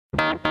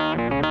Hi,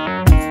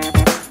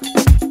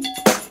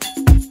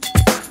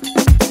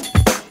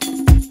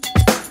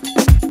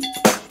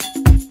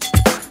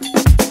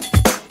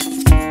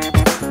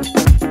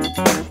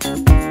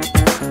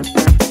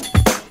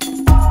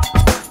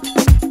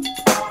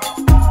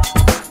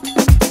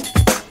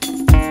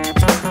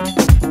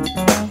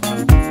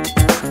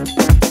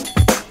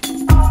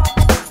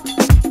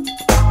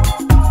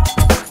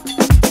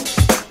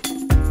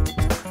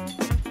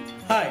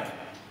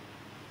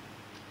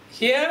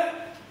 here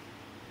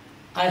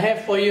I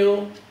have for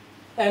you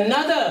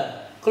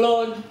another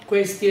clone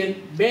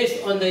question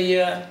based on the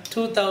year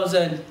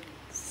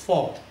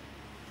 2004.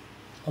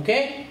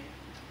 Okay?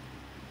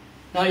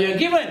 Now you're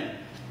given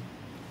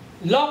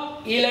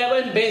log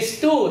 11 base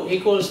 2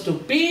 equals to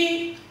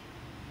P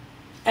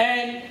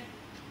and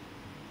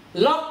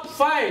log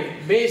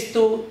 5 base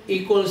 2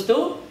 equals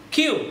to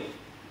Q.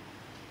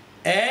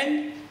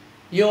 And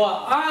you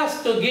are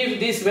asked to give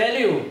this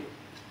value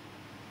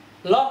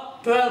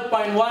log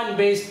 12.1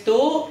 base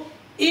 2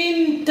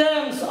 in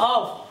terms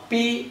of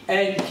P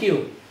and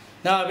Q.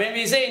 Now when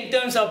we say in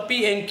terms of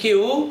P and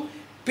Q,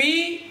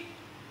 P,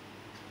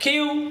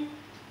 Q,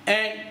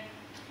 and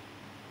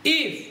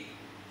if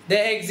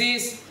there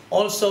exist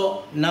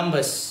also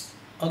numbers.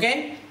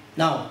 Okay?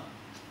 Now,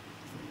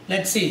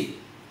 let's see.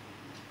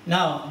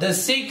 Now, the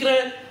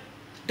secret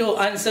to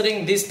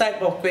answering this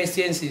type of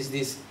questions is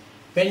this.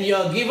 When you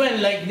are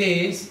given like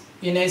this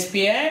in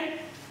SPM,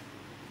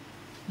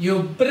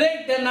 you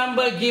break the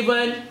number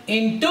given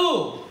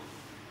into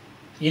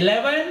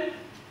 11,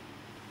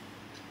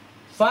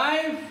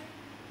 5,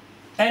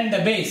 and the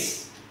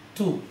base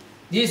 2.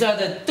 These are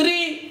the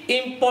three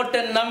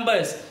important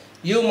numbers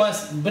you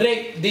must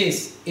break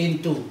this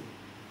into.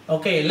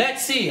 Okay,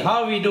 let's see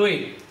how we do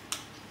it.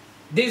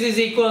 This is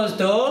equals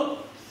to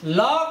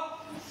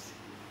log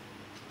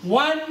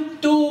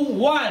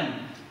 121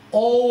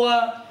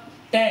 over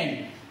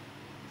 10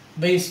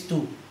 base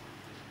 2.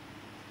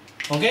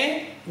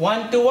 Okay,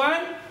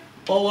 121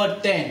 over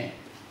 10.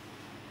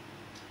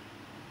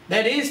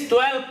 That is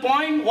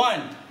 12.1.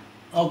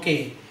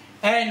 Okay,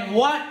 and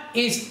what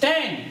is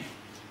 10?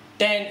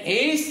 10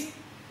 is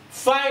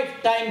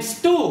 5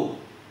 times 2.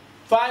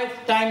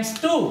 5 times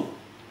 2.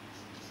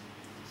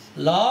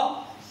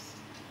 Log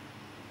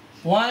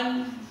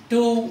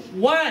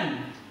 121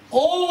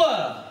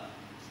 over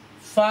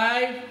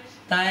 5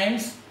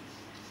 times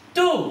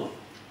 2.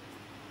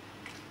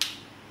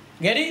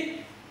 Get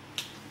it?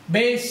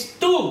 Base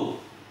 2.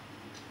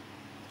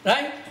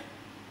 Right?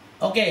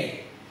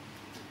 Okay.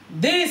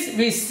 This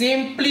we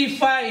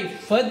simplify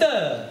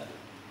further.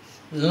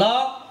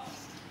 Log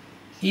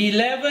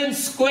 11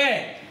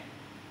 squared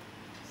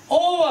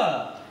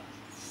over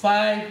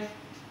 5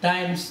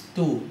 times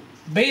 2.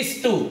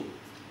 Base 2.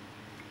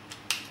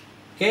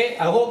 Okay,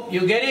 I hope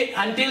you get it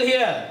until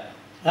here.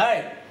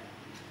 Right?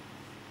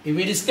 If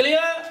it is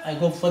clear, I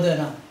go further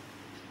now.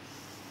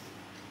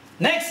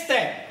 Next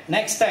step.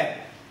 Next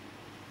step.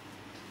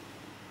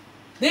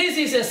 This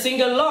is a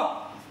single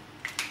log,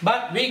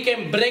 but we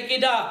can break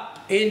it up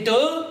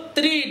into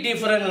 3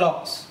 different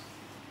logs.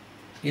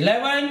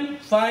 11,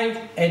 5,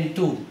 and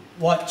 2.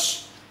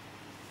 Watch.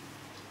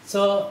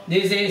 So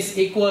this is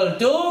equal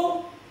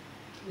to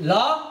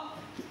log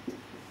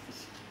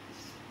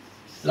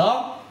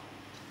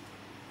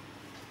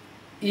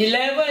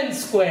 11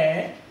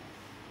 square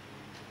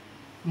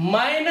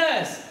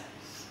minus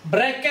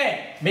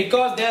bracket,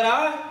 because there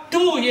are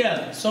 2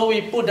 here, so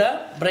we put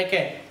a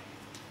bracket,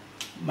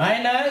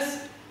 minus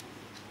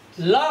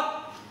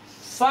log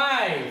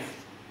 5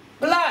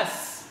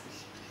 plus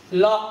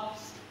log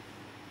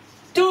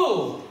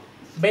 2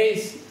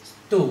 base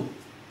 2.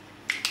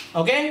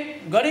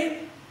 Okay, got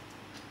it?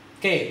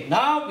 Okay,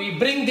 now we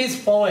bring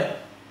this forward.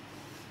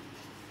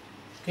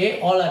 Okay,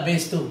 all are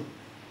base 2.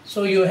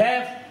 So you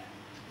have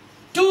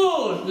 2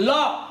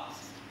 log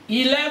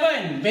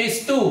 11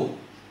 base 2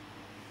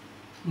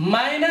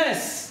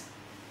 minus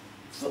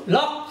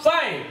log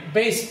 5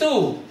 base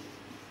 2.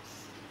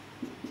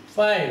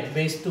 5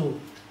 base 2.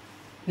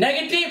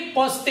 Negative,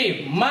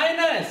 positive,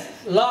 minus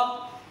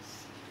log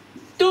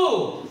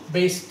 2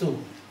 base 2.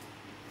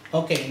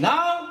 Okay,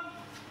 now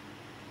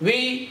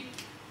we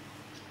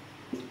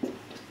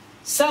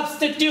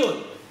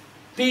substitute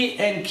P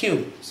and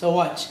Q. So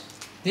watch.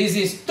 This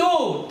is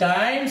 2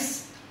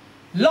 times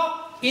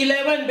log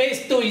 11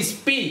 base 2 is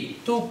P.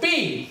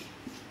 2P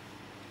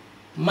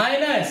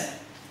minus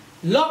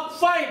log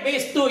 5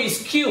 base 2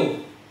 is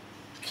Q.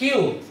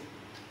 Q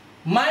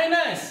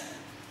minus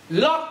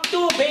log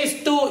 2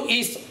 base 2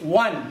 is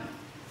 1.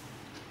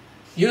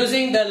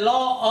 Using the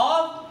law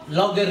of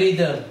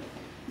logarithm.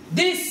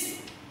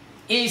 This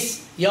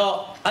is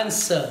your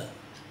answer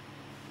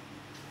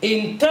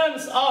in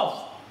terms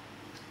of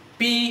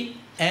P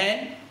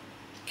and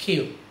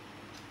Q.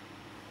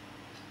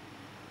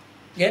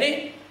 Get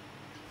it?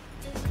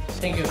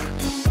 Thank you.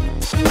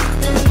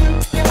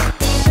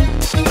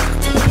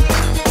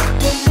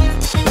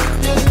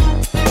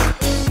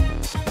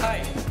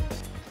 Hi.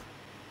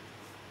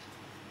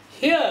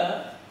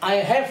 Here I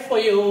have for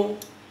you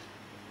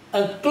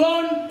a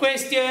clone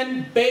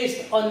question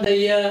based on the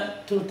year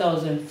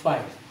 2005.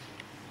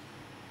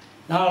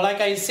 Now,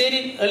 like I said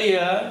it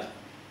earlier,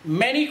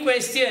 many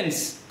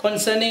questions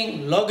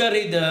concerning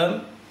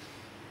logarithm,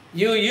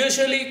 you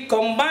usually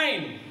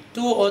combine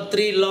 2 or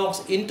 3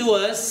 logs into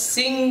a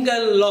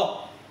single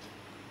log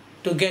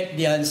to get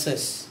the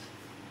answers.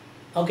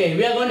 Okay,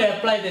 we are going to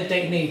apply the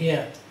technique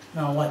here.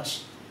 Now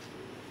watch.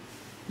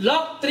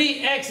 Log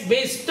 3x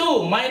base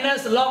 2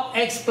 minus log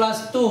x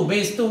plus 2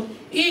 base 2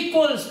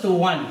 equals to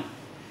 1.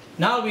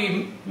 Now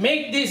we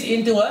make this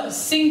into a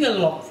single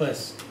log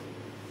first.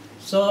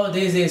 So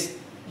this is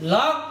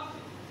log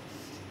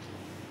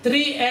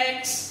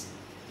 3x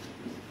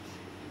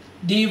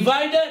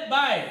divided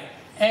by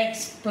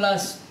x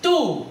plus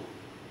 2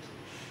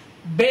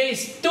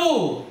 base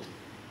 2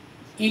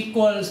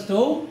 equals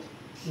to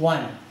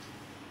 1.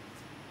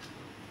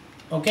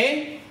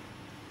 Okay?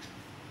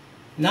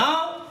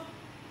 Now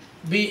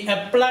we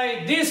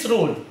apply this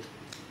rule.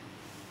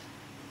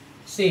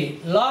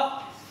 See,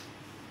 log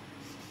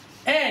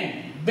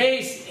n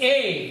base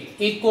a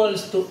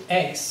equals to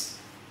x.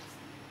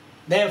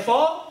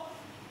 Therefore,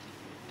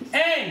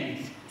 n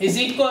is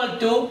equal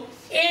to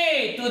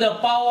a to the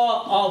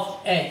power of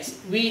x.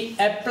 We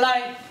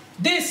apply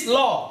this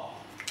law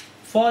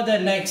for the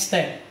next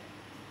step.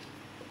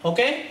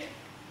 Okay?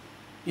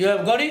 You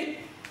have got it?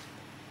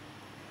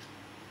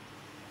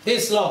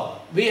 This law.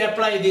 We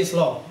apply this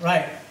law,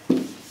 right?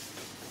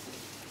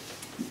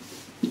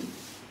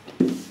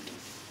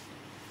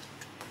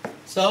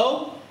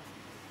 So,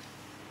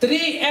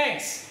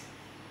 3x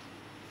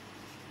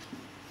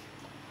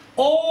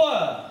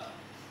over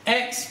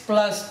x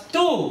plus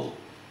 2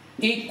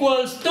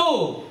 equals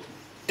to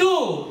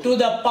 2 to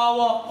the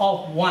power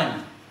of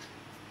 1.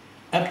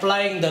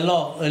 Applying the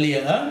law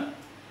earlier. Huh?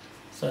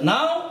 So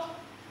now,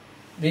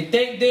 we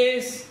take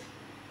this,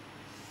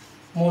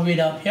 move it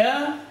up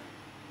here.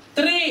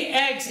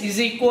 3x is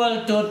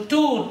equal to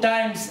 2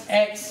 times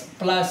x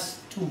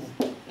plus 2.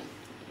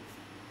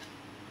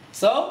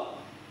 So,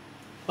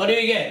 what do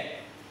you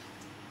get?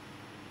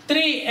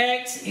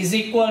 3x is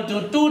equal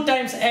to 2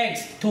 times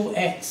x,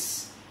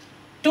 2x.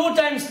 2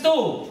 times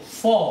 2,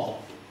 4.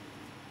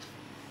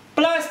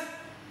 Plus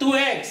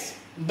 2x,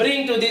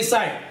 bring to this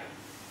side.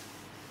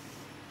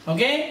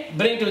 Okay,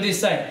 bring to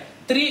this side.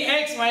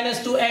 3x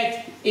minus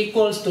 2x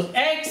equals to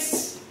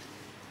x.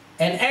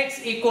 And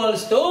x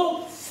equals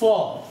to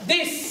 4.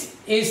 This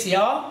is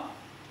your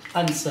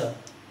answer.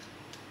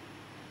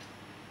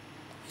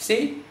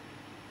 See?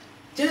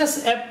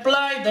 Just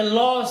apply the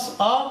laws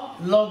of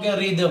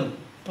logarithm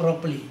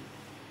properly.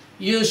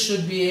 You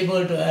should be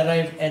able to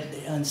arrive at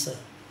the answer.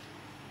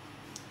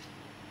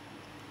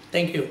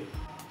 Thank you.